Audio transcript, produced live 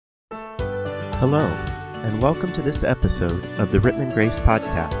Hello, and welcome to this episode of the Rittman Grace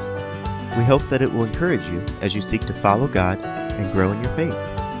Podcast. We hope that it will encourage you as you seek to follow God and grow in your faith.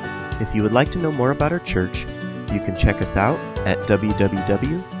 If you would like to know more about our church, you can check us out at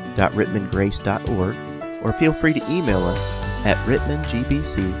www.rittmangrace.org or feel free to email us at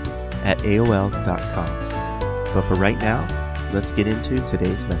rittmangbc@aol.com. But for right now, let's get into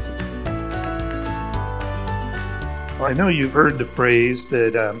today's message. Well, I know you've heard the phrase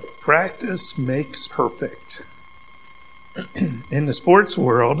that practice makes perfect. In the sports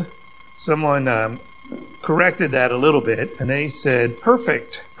world, someone corrected that a little bit, and they said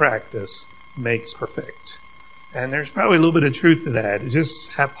perfect practice makes perfect. And there's probably a little bit of truth to that. It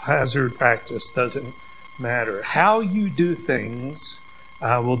just haphazard practice doesn't matter. How you do things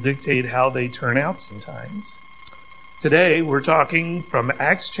will dictate how they turn out sometimes. Today, we're talking from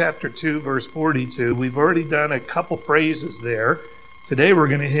Acts chapter 2, verse 42. We've already done a couple phrases there. Today, we're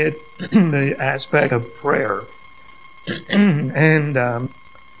going to hit the aspect of prayer. And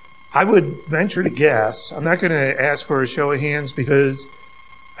I would venture to guess, I'm not going to ask for a show of hands because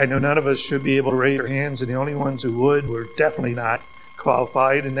I know none of us should be able to raise our hands, and the only ones who would were definitely not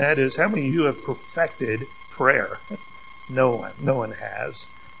qualified, and that is, how many of you have perfected prayer? No one has.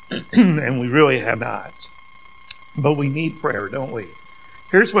 And we really have not. But we need prayer, don't we?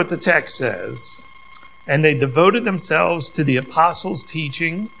 Here's what the text says. And they devoted themselves to the apostles'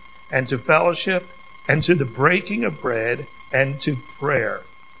 teaching and to fellowship and to the breaking of bread and to prayer.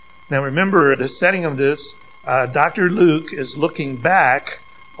 Now remember, the setting of this, Dr. Luke is looking back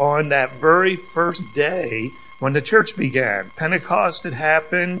on that very first day when the church began. Pentecost had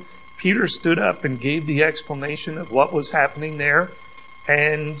happened. Peter stood up and gave the explanation of what was happening there,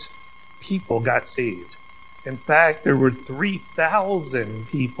 and people got saved. In fact, there were 3,000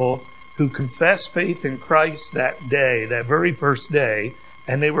 people who confessed faith in Christ that day, that very first day,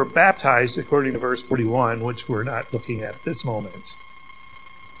 and they were baptized according to verse 41, which we're not looking at this moment.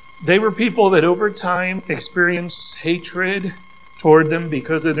 They were people that over time experienced hatred toward them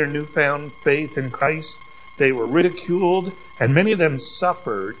because of their newfound faith in Christ. They were ridiculed, and many of them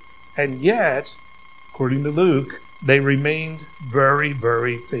suffered, and yet, according to Luke, they remained very,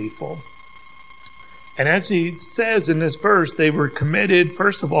 very faithful. And as he says in this verse, they were committed,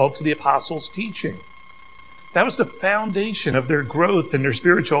 first of all, to the apostles' teaching. That was the foundation of their growth and their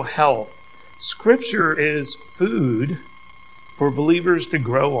spiritual health. Scripture is food for believers to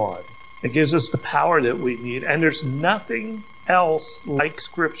grow on. It gives us the power that we need. And there's nothing else like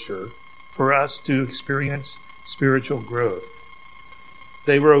Scripture for us to experience spiritual growth.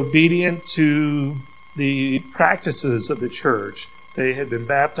 They were obedient to the practices of the church. They had been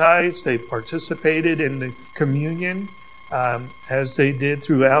baptized. They participated in the communion as they did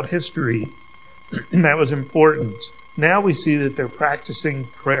throughout history. That was important. Now we see that they're practicing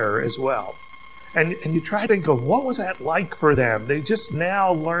prayer as well. And you try to think of what was that like for them? They just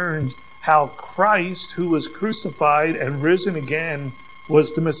now learned how Christ, who was crucified and risen again,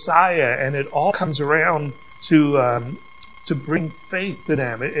 was the Messiah. And it all comes around to bring faith to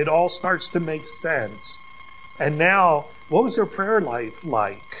them. It all starts to make sense. And now, what was their prayer life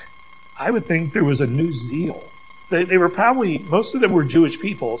like? I would think there was a new zeal. They were probably, most of them were Jewish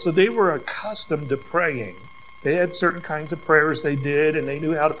people, so they were accustomed to praying. They had certain kinds of prayers they did, and they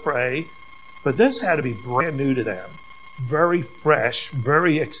knew how to pray. But this had to be brand new to them. Very fresh,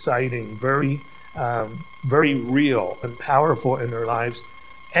 very exciting, very real and powerful in their lives.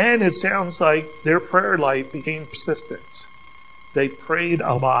 And it sounds like their prayer life became persistent. They prayed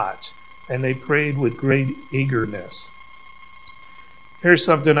a lot, and they prayed with great eagerness. Here's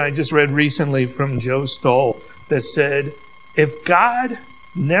something I just read recently from Joe Stoll that said, if God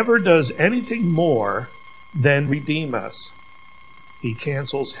never does anything more than redeem us, he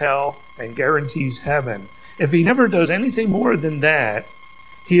cancels hell and guarantees heaven. If he never does anything more than that,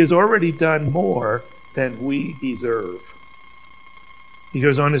 he has already done more than we deserve. He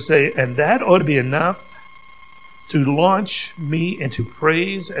goes on to say, and that ought to be enough to launch me into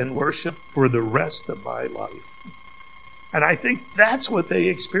praise and worship for the rest of my life. And I think that's what they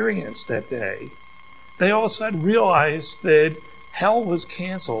experienced that day. They all of a sudden realized that hell was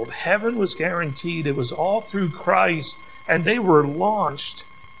canceled, heaven was guaranteed, it was all through Christ, and they were launched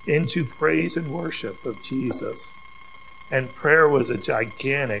into praise and worship of Jesus. And prayer was a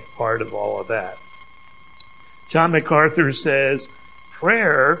gigantic part of all of that. John MacArthur says,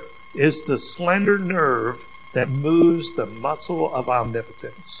 prayer is the slender nerve that moves the muscle of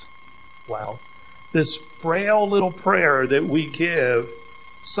omnipotence. Wow. This frail little prayer that we give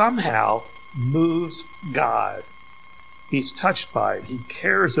somehow moves God. He's touched by it. He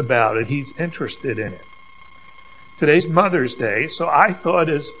cares about it. He's interested in it. Today's Mother's Day, so I thought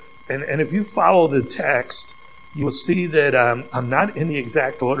as And if you follow the text, you will see that I'm not in the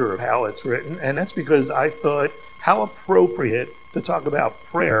exact order of how it's written, and that's because I thought how appropriate to talk about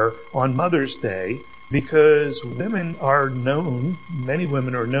prayer on Mother's Day, because women are known, many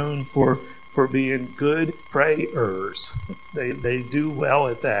women are known for being good prayers. They do well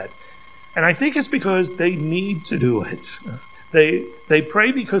at that. And I think it's because they need to do it. They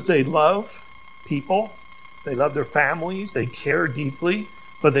pray because they love people, they love their families, they care deeply,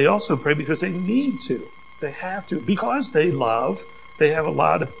 but they also pray because they need to. They have to. Because they love, they have a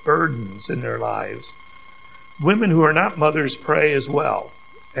lot of burdens in their lives. Women who are not mothers pray as well,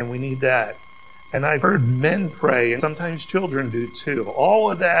 and we need that. And I've heard men pray, and sometimes children do too.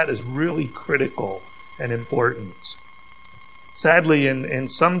 All of that is really critical and important. Sadly, in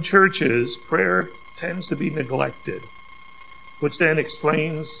some churches, prayer tends to be neglected, which then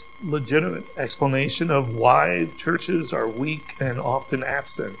explains legitimate explanation of why churches are weak and often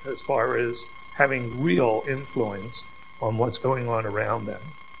absent as far as having real influence on what's going on around them.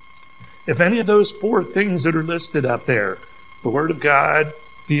 If any of those four things that are listed up there, the Word of God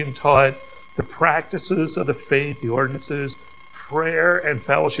being taught, the practices of the faith, the ordinances, prayer, and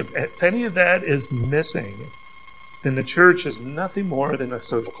fellowship, if any of that is missing, then the church is nothing more than a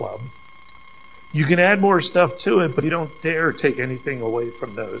social club. You can add more stuff to it, but you don't dare take anything away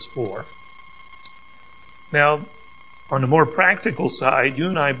from those four. Now, on the more practical side, you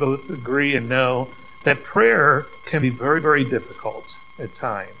and I both agree and know that prayer can be very, very difficult at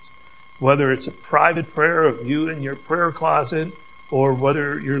times. Whether it's a private prayer of you in your prayer closet or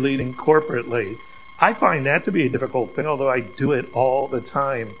whether you're leading corporately. I find that to be a difficult thing, although I do it all the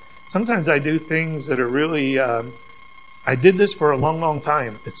time. Sometimes I do things that are really, I did this for a long, long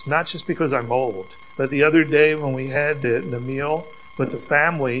time. It's not just because I'm old. But the other day when we had the meal with the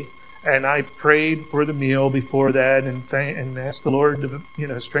family, and I prayed for the meal before that and asked the Lord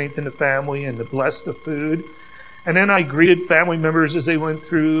to strengthen the family and to bless the food. And then I greeted family members as they went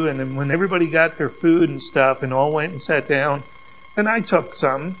through, and then when everybody got their food and stuff and all went and sat down, then I took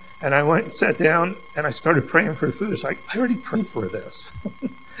some and I went and sat down and I started praying for the food. It's like, I already prayed for this.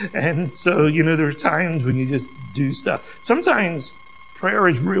 And so, there are times when you just do stuff. Sometimes prayer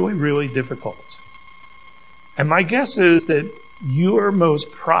is really, really difficult. And my guess is that your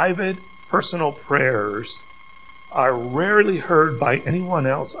most private, personal prayers are rarely heard by anyone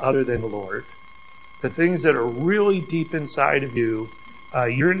else other than the Lord. The things that are really deep inside of you,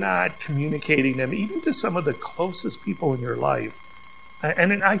 you're not communicating them even to some of the closest people in your life.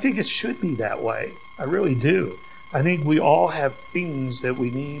 And I think it should be that way. I really do. I think we all have things that we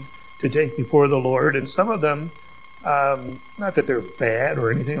need to take before the Lord, and some of them, not that they're bad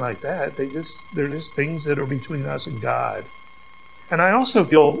or anything like that, they're just things that are between us and God. And I also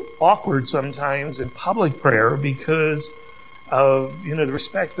feel awkward sometimes in public prayer because of the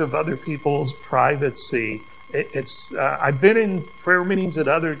respect of other people's privacy. I've been in prayer meetings at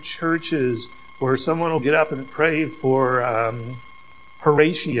other churches where someone will get up and pray for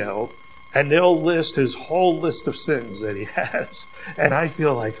Horatio, and they'll list his whole list of sins that he has. And I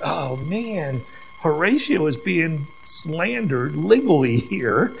feel like, oh man, Horatio is being slandered legally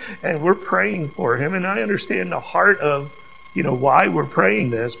here, and we're praying for him. And I understand the heart of, why we're praying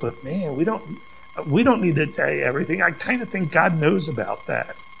this, but man, we don't need to tell you everything. I kind of think God knows about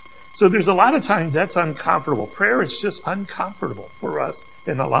that. So there's a lot of times that's uncomfortable. Prayer is just uncomfortable for us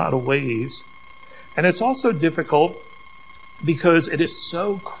in a lot of ways. And it's also difficult because it is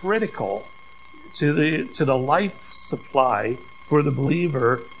so critical to the life supply for the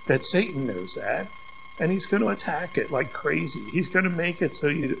believer that Satan knows that, and he's going to attack it like crazy. He's going to make it so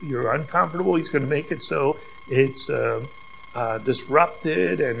you're uncomfortable. He's going to make it so it's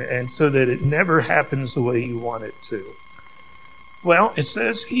disrupted and so that it never happens the way you want it to. Well, it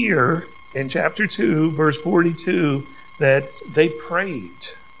says here in chapter 2, verse 42, that they prayed.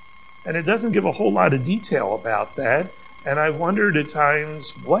 And it doesn't give a whole lot of detail about that. And I wondered at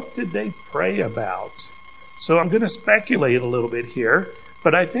times, what did they pray about? So I'm going to speculate a little bit here,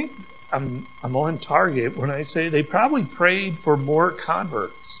 but I think I'm on target when I say they probably prayed for more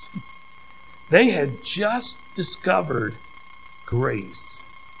converts. They had just discovered grace,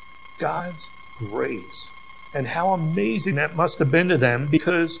 God's grace, and how amazing that must have been to them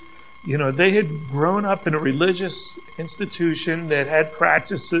because, they had grown up in a religious institution that had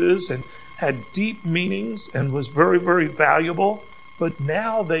practices and had deep meanings and was very, very valuable. But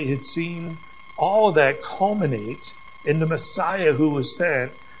now they had seen all of that culminate in the Messiah who was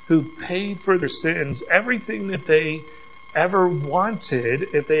sent, who paid for their sins, everything that they ever wanted,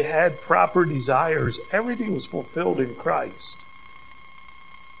 if they had proper desires, everything was fulfilled in Christ.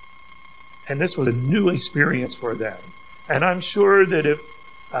 And this was a new experience for them. And I'm sure that if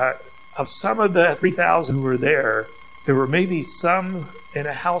of some of the 3,000 who were there were maybe some in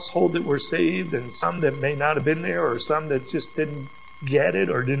a household that were saved and some that may not have been there, or some that just didn't get it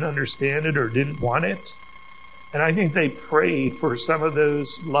or didn't understand it or didn't want it. And I think they prayed for some of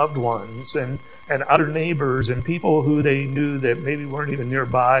those loved ones and other neighbors and people who they knew that maybe weren't even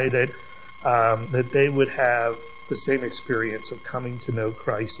nearby, that they would have the same experience of coming to know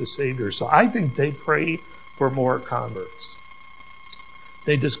Christ as Savior. So I think they prayed for more converts.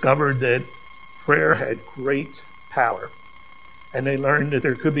 They discovered that prayer had great power, and they learned that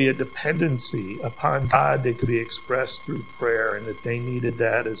there could be a dependency upon God that could be expressed through prayer, and that they needed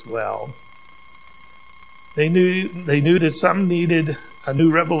that as well. They knew that some needed a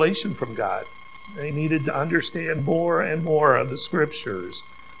new revelation from God. They needed to understand more and more of the Scriptures.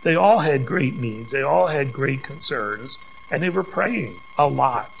 They all had great needs. They all had great concerns, and they were praying a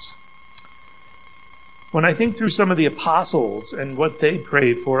lot. When I think through some of the apostles and what they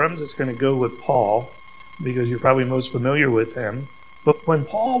prayed for, I'm just going to go with Paul, because you're probably most familiar with him. But when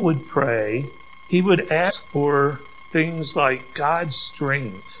Paul would pray, he would ask for things like God's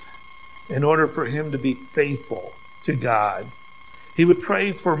strength in order for him to be faithful to God. He would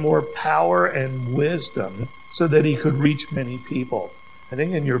pray for more power and wisdom so that he could reach many people. I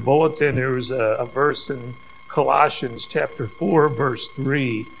think in your bulletin there was a verse in Colossians chapter 4, verse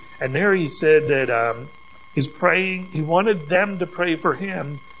 3. And there he said that he's praying, he wanted them to pray for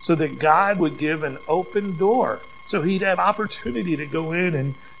him so that God would give an open door, so he'd have opportunity to go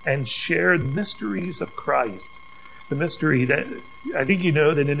in and share the mysteries of Christ. The mystery that, I think you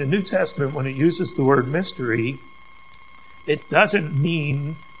know that in the New Testament, when it uses the word mystery, it doesn't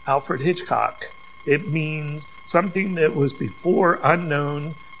mean Alfred Hitchcock. It means something that was before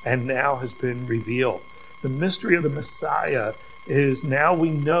unknown and now has been revealed. The mystery of the Messiah is now we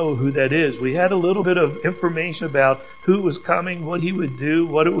know who that is. We had a little bit of information about who was coming, what he would do,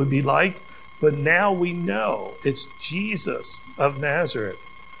 what it would be like, but now we know it's Jesus of Nazareth,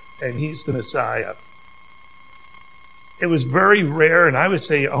 and he's the Messiah. It was very rare, and I would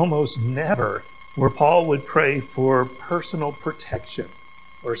say almost never, where Paul would pray for personal protection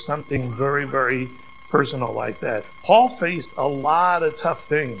or something very, very personal like that. Paul faced a lot of tough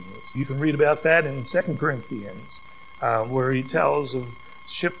things. You can read about that in 2 Corinthians, where he tells of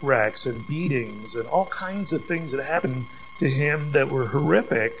shipwrecks and beatings and all kinds of things that happened to him that were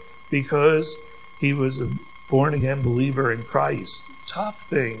horrific because he was a born-again believer in Christ. Tough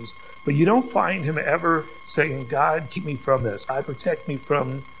things. But you don't find him ever saying, God, keep me from this. God, protect me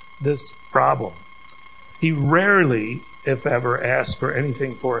from this problem. He rarely, if ever, asks for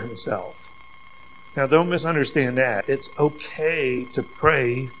anything for himself. Now, don't misunderstand that. It's okay to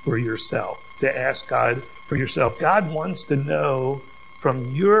pray for yourself, to ask God for yourself. God wants to know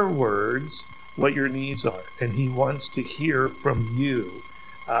from your words what your needs are, and he wants to hear from you.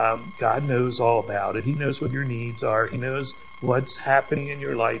 God knows all about it. He knows what your needs are. He knows what's happening in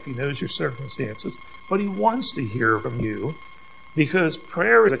your life. He knows your circumstances. But he wants to hear from you because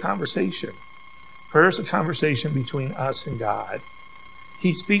prayer is a conversation. Prayer is a conversation between us and God.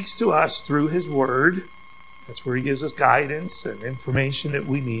 He speaks to us through his word. That's where he gives us guidance and information that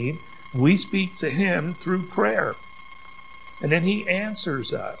we need. We speak to him through prayer. And then he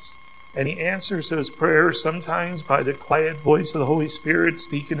answers us. And he answers those prayers sometimes by the quiet voice of the Holy Spirit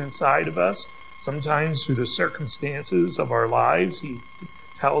speaking inside of us. Sometimes through the circumstances of our lives, he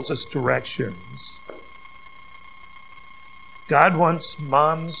tells us directions. God wants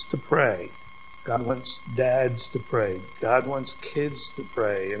moms to pray. God wants dads to pray. God wants kids to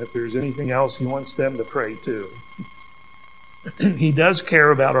pray. And if there's anything else, he wants them to pray too. He does care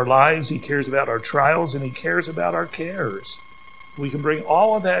about our lives. He cares about our trials, and he cares about our cares. We can bring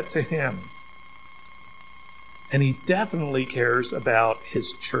all of that to him. And he definitely cares about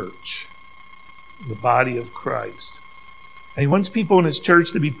his church, the body of Christ. And he wants people in his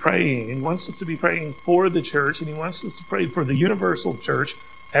church to be praying. He wants us to be praying for the church, and he wants us to pray for the universal church,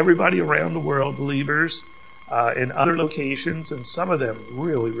 everybody around the world, believers in other locations, and some of them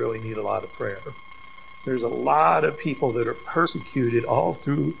really, really need a lot of prayer. There's a lot of people that are persecuted all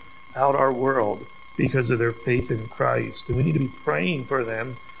throughout our world because of their faith in Christ, and we need to be praying for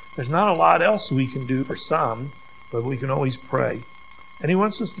them. There's not a lot else we can do for some, but we can always pray. And he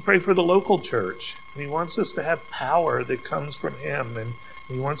wants us to pray for the local church. And he wants us to have power that comes from him. And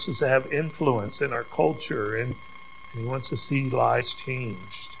he wants us to have influence in our culture. And he wants to see lives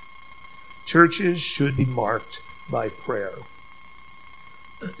changed. Churches should be marked by prayer.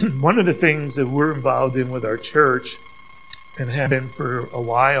 One of the things that we're involved in with our church, and have been for a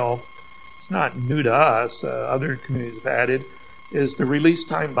while, it's not new to us, other communities have added, is the Release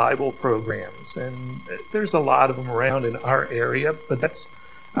Time Bible programs. And there's a lot of them around in our area, but that's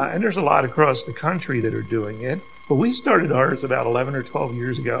And there's a lot across the country that are doing it. But we started ours about 11 or 12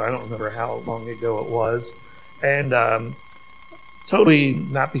 years ago. I don't remember how long ago it was. And totally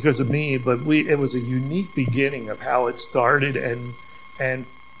not because of me, but it was a unique beginning of how it started. And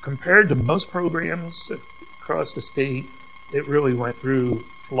compared to most programs across the state, it really went through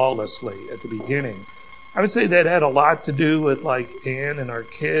flawlessly at the beginning. I would say that had a lot to do with like Ann and our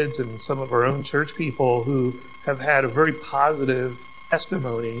kids and some of our own church people who have had a very positive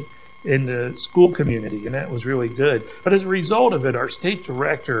testimony in the school community, and that was really good. But as a result of it, our state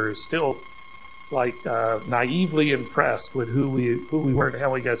director is still naively impressed with who we were and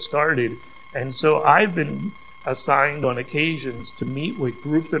how we got started. And so I've been assigned on occasions to meet with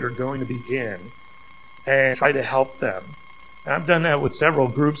groups that are going to begin and try to help them. And I've done that with several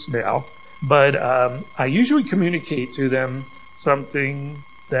groups now, but I usually communicate to them something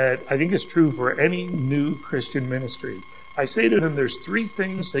that I think is true for any new Christian ministry. I say to them, there's 3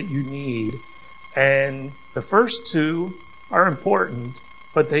 things that you need, and the first 2 are important,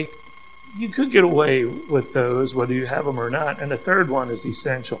 but you could get away with those whether you have them or not, and the third one is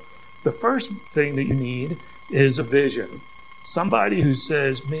essential. The first thing that you need is a vision. Somebody who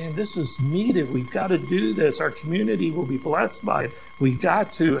says, man, this is needed. We've got to do this. Our community will be blessed by it. We've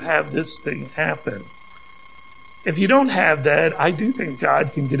got to have this thing happen. If you don't have that, I do think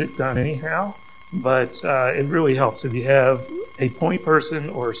God can get it done anyhow, but it really helps if you have a point person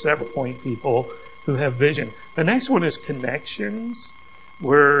or several point people who have vision. The next one is connections,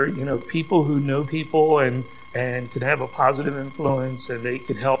 where people who know people and can have a positive influence, and they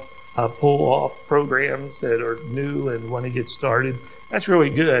can help pull off programs that are new and want to get started. That's really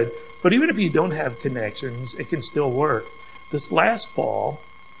good. But even if you don't have connections, it can still work. This last fall,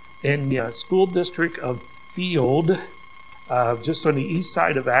 in the school district of Field, just on the east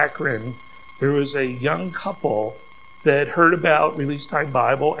side of Akron, there was a young couple that heard about Release Time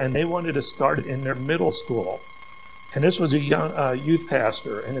Bible, and they wanted to start it in their middle school. And this was a young youth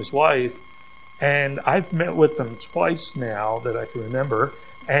pastor and his wife, and I've met with them twice now that I can remember,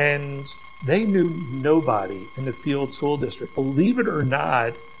 and they knew nobody in the Field School District. Believe it or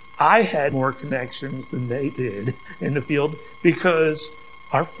not, I had more connections than they did in the Field because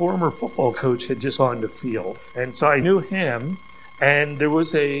our former football coach had just gone to Field. And so I knew him, and there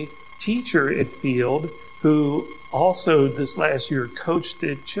was a teacher at Field who also this last year coached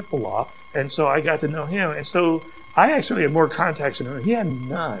at Chippewa, and so I got to know him. And so I actually had more contacts than him. He had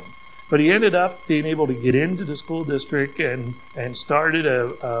none. But he ended up being able to get into the school district and started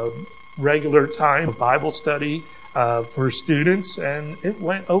a regular time of Bible study for students, and it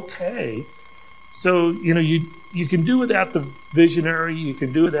went okay. So, you can do without the visionary, you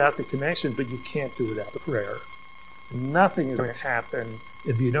can do without the connection, but you can't do without the prayer. Nothing is going to happen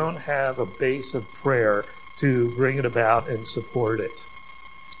if you don't have a base of prayer to bring it about and support it.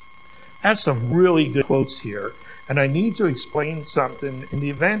 I have some really good quotes here, and I need to explain something. In the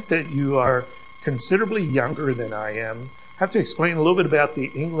event that you are considerably younger than I am, I have to explain a little bit about the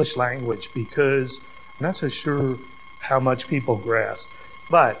English language because I'm not so sure how much people grasp.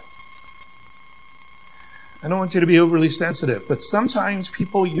 But I don't want you to be overly sensitive, but sometimes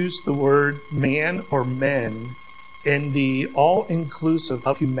people use the word man or men in the all-inclusive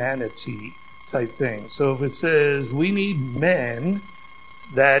of humanity type thing. So if it says we need men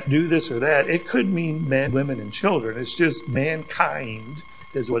that do this or that, it could mean men, women, and children. It's just mankind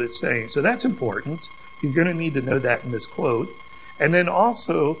is what it's saying. So that's important. You're going to need to know that in this quote. And then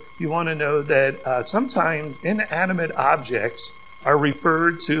also you want to know that sometimes inanimate objects are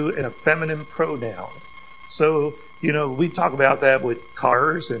referred to in a feminine pronoun. So, we talk about that with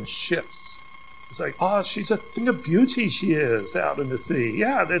cars and ships. It's like, oh, she's a thing of beauty she is out in the sea.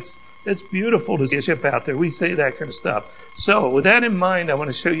 Yeah, it's beautiful to see a ship out there. We say that kind of stuff. So with that in mind, I want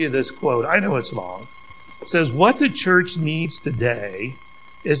to show you this quote. I know it's long. It says, what the church needs today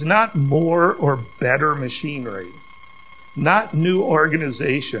is not more or better machinery, not new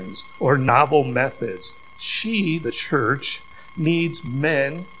organizations or novel methods. She, the church, needs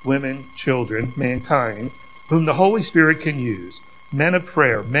men, women, children, mankind, whom the Holy Spirit can use. Men of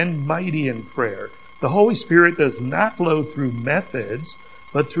prayer, men mighty in prayer. The Holy Spirit does not flow through methods,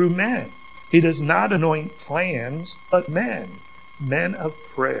 but through men. He does not anoint plans, but men of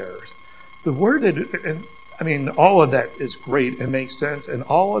prayers. The word, all of that is great and makes sense, and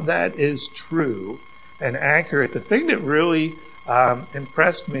all of that is true and accurate. The thing that really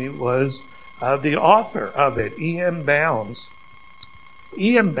impressed me was the author of it, E.M. Bounds.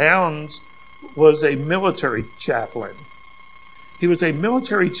 E.M. Bounds was a military chaplain. He was a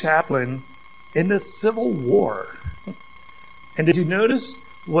military chaplain in the Civil War. And did you notice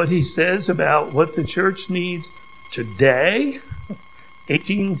what he says about what the church needs today?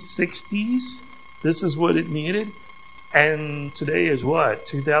 1860s, this is what it needed. And today is what,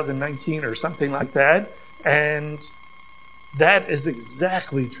 2019 or something like that. And that is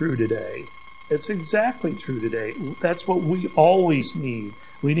exactly true today. It's exactly true today. That's what we always need.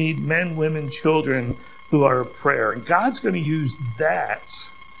 We need men, women, children who are of prayer. And God's going to use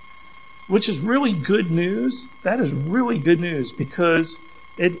that, which is really good news. That is really good news because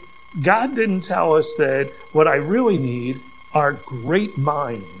God didn't tell us that what I really need are great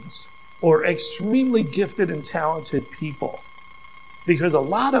minds or extremely gifted and talented people. Because a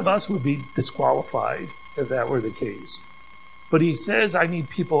lot of us would be disqualified if that were the case. But he says, I need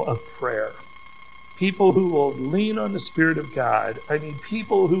people of prayer. People who will lean on the Spirit of God. I need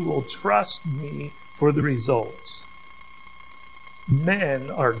people who will trust me for the results.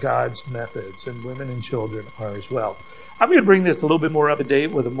 Men are God's methods, and women and children are as well. I'm going to bring this a little bit more up to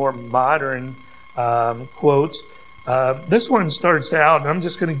date with a more modern quote. This one starts out,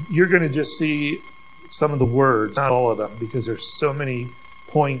 and you're going to just see some of the words, not all of them, because there's so many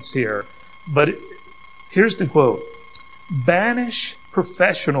points here. But here's the quote. Banish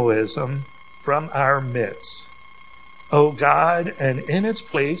professionalism from our midst, O God, and in its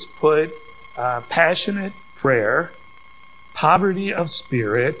place put passionate prayer, poverty of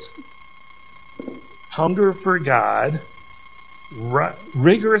spirit, hunger for God,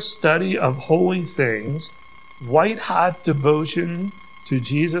 rigorous study of holy things, white-hot devotion to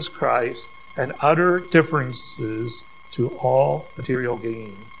Jesus Christ, and utter differences to all material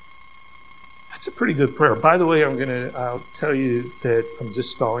gain. That's a pretty good prayer. By the way, I'll tell you that I'm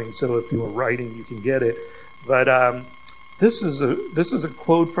just stalling, so if you were writing, you can get it. But this is a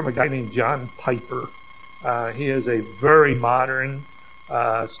quote from a guy named John Piper. He is a very modern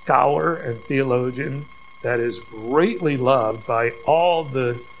scholar and theologian that is greatly loved by all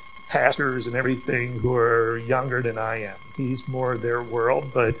the pastors and everything who are younger than I am. He's more their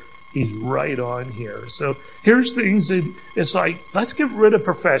world, but he's right on here. So here's things that it's like, let's get rid of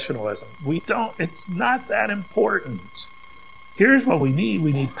professionalism. It's not that important. Here's what we need.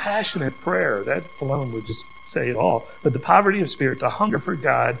 We need passionate prayer. That alone would just say it all. But the poverty of spirit, the hunger for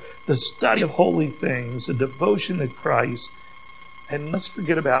God, the study of holy things, the devotion to Christ, and let's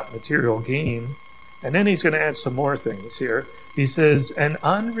forget about material gain. And then he's going to add some more things here. He says, an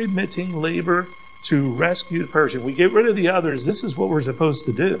unremitting labor to rescue the person. We get rid of the others. This is what we're supposed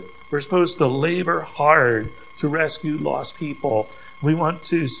to do. We're supposed to labor hard to rescue lost people. We want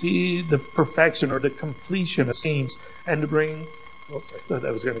to see the perfection or the completion of saints and to bring, I thought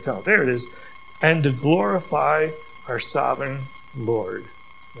that was going to come. There it is. And to glorify our sovereign Lord.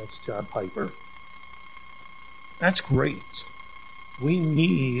 That's John Piper. That's great. We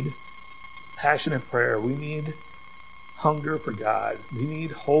need passionate prayer. We need hunger for God. We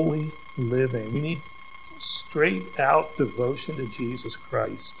need holy living. We need straight out devotion to Jesus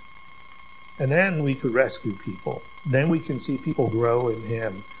Christ. And then we could rescue people. Then we can see people grow in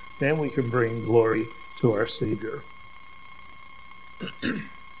Him. Then we can bring glory to our Savior.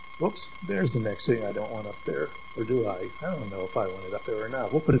 Whoops, there's the next thing I don't want up there. Or do I? I don't know if I want it up there or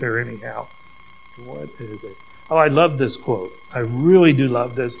not. We'll put it there anyhow. What is it? Oh, I love this quote. I really do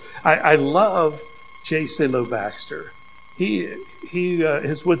love this. I love J. Sidlow Baxter. He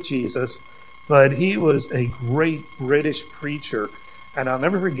is with Jesus, but he was a great British preacher. And I'll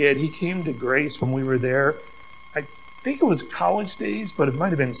never forget, he came to Grace when we were there. I think it was college days, but it might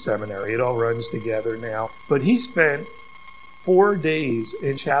have been seminary. It all runs together now. But he spent 4 days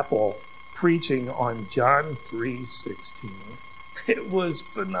in chapel preaching on John 3:16. It was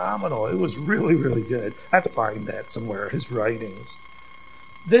phenomenal. It was really, really good. I have to find that somewhere, his writings.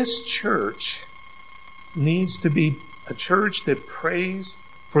 This church needs to be a church that prays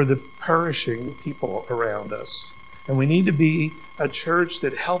for the perishing people around us. And we need to be a church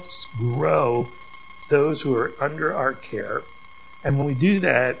that helps grow those who are under our care. And when we do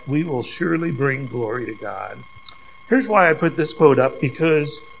that, we will surely bring glory to God. Here's why I put this quote up,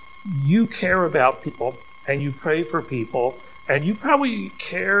 because you care about people and you pray for people, and you probably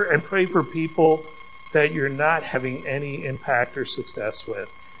care and pray for people that you're not having any impact or success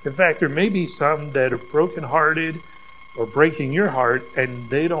with. In fact, there may be some that are brokenhearted or breaking your heart, and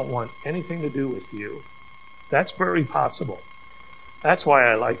they don't want anything to do with you. That's very possible. That's why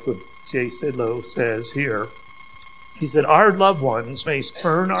I like what J. Sidlow says here. He said, our loved ones may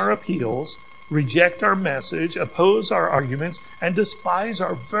spurn our appeals, reject our message, oppose our arguments, and despise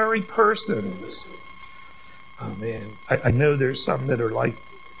our very persons. Oh man, I know there's some that are like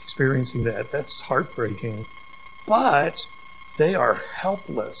experiencing that. That's heartbreaking. But they are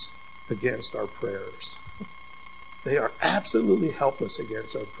helpless against our prayers. They are absolutely helpless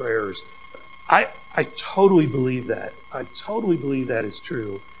against our prayers. I totally believe that. I totally believe that is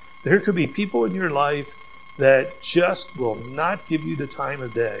true. There could be people in your life that just will not give you the time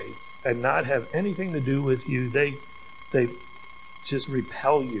of day and not have anything to do with you. They just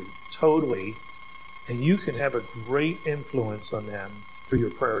repel you totally, and you can have a great influence on them through your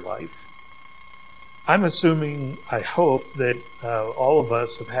prayer life. I'm assuming, I hope, that all of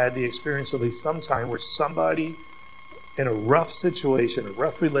us have had the experience at least sometime where somebody in a rough situation, a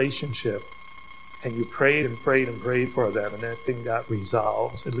rough relationship, and you prayed and prayed and prayed for them, and that thing got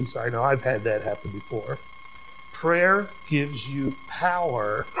resolved. At least I know I've had that happen before. Prayer gives you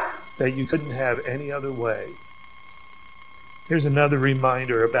power that you couldn't have any other way. Here's another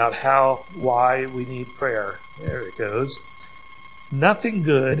reminder about why we need prayer. There it goes. Nothing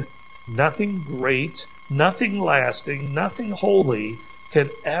good, nothing great, nothing lasting, nothing holy can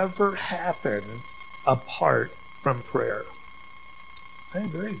ever happen apart from prayer.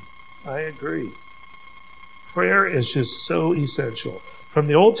 I agree. Prayer is just so essential. From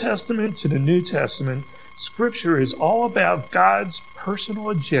the Old Testament to the New Testament, Scripture is all about God's personal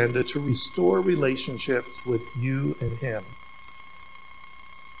agenda to restore relationships with you and Him.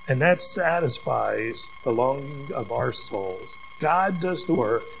 And that satisfies the longing of our souls. God does the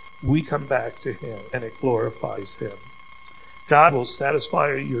work, we come back to Him, and it glorifies Him. God will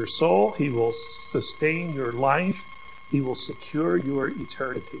satisfy your soul, He will sustain your life, He will secure your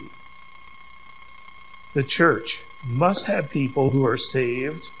eternity. The church must have people who are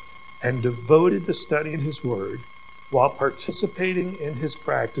saved and devoted to studying His Word while participating in His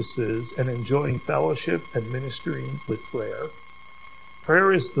practices and enjoying fellowship and ministering with prayer.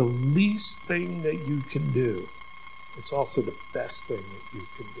 Prayer is the least thing that you can do. It's also the best thing that you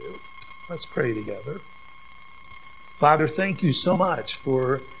can do. Let's pray together. Father, thank you so much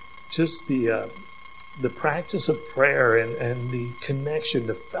for just the practice of prayer and the connection,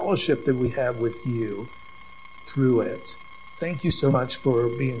 the fellowship that we have with you through it. Thank you so much for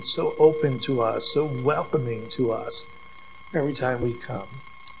being so open to us, so welcoming to us every time we come.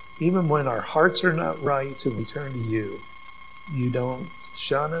 Even when our hearts are not right and we turn to you, you don't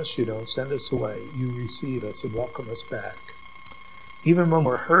shun us, you don't send us away. You receive us and welcome us back. Even when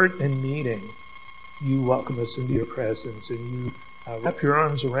we're hurt and needing, you welcome us into your presence, and you wrap your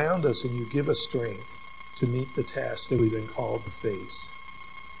arms around us and you give us strength to meet the task that we've been called to face.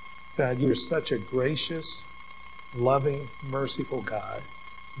 God, you are such a gracious, loving, merciful God,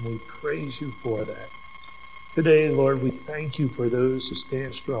 and we praise you for that. Today, Lord, we thank you for those who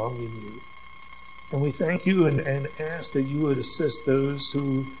stand strong in you. And we thank you and ask that you would assist those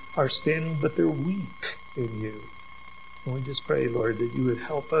who are standing but they're weak in you. And we just pray, Lord, that you would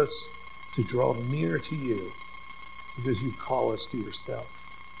help us to draw near to you because you call us to yourself.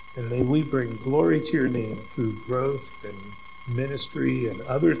 And may we bring glory to your name through growth and ministry and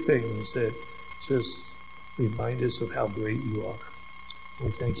other things that just remind us of how great you are.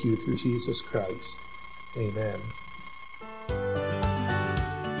 We thank you through Jesus Christ. Amen.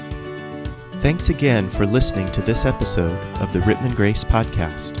 Thanks again for listening to this episode of the Rittman Grace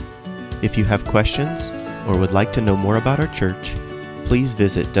Podcast. If you have questions or would like to know more about our church, please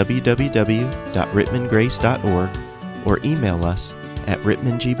visit www.rittmangrace.org or email us at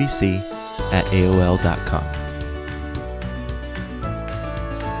rittmangbc@aol.com.